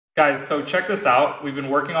Guys, so check this out. We've been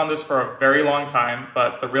working on this for a very long time,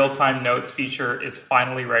 but the real-time notes feature is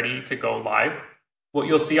finally ready to go live. What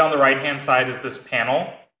you'll see on the right-hand side is this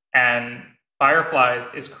panel, and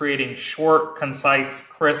Fireflies is creating short, concise,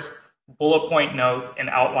 crisp bullet point notes in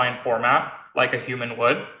outline format like a human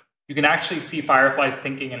would. You can actually see Fireflies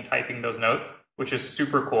thinking and typing those notes, which is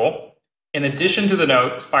super cool. In addition to the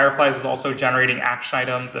notes, Fireflies is also generating action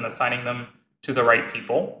items and assigning them to the right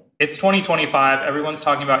people. It's 2025, everyone's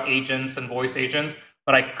talking about agents and voice agents,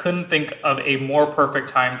 but I couldn't think of a more perfect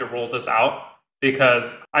time to roll this out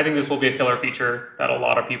because I think this will be a killer feature that a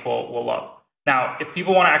lot of people will love. Now, if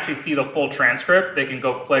people want to actually see the full transcript, they can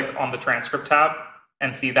go click on the transcript tab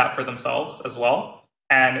and see that for themselves as well.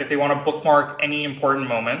 And if they want to bookmark any important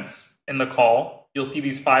moments in the call, you'll see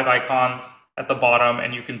these 5 icons at the bottom,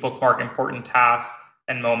 and you can bookmark important tasks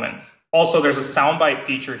and moments. Also, there's a soundbite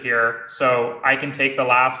feature here, so I can take the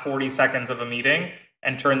last 40 seconds of a meeting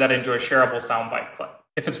and turn that into a shareable soundbite clip.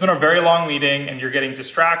 If it's been a very long meeting and you're getting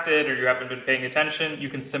distracted or you haven't been paying attention, you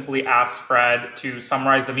can simply ask Fred to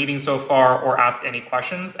summarize the meeting so far or ask any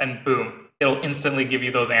questions, and boom, it'll instantly give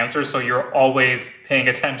you those answers, so you're always paying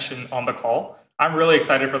attention on the call. I'm really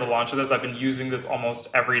excited for the launch of this. I've been using this almost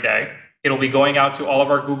every day. It'll be going out to all of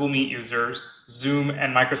our Google Meet users. Zoom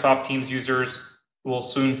and Microsoft Teams users will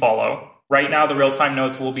soon follow. Right now, the real-time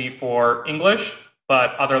notes will be for English,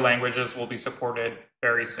 but other languages will be supported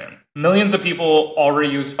very soon. Millions of people already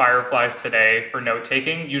use Fireflies today for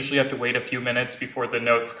note-taking. Usually you have to wait a few minutes before the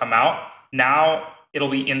notes come out. Now, it'll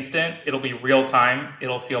be instant, it'll be real-time,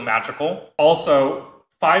 it'll feel magical. Also,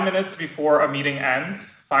 5 minutes before a meeting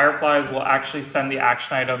ends, Fireflies will actually send the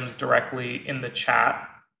action items directly in the chat,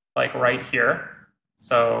 like right here.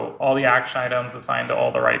 So all the action items assigned to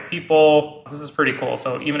all the right people. This is pretty cool.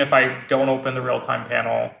 So even if I don't open the real-time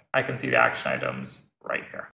panel, I can see the action items right here.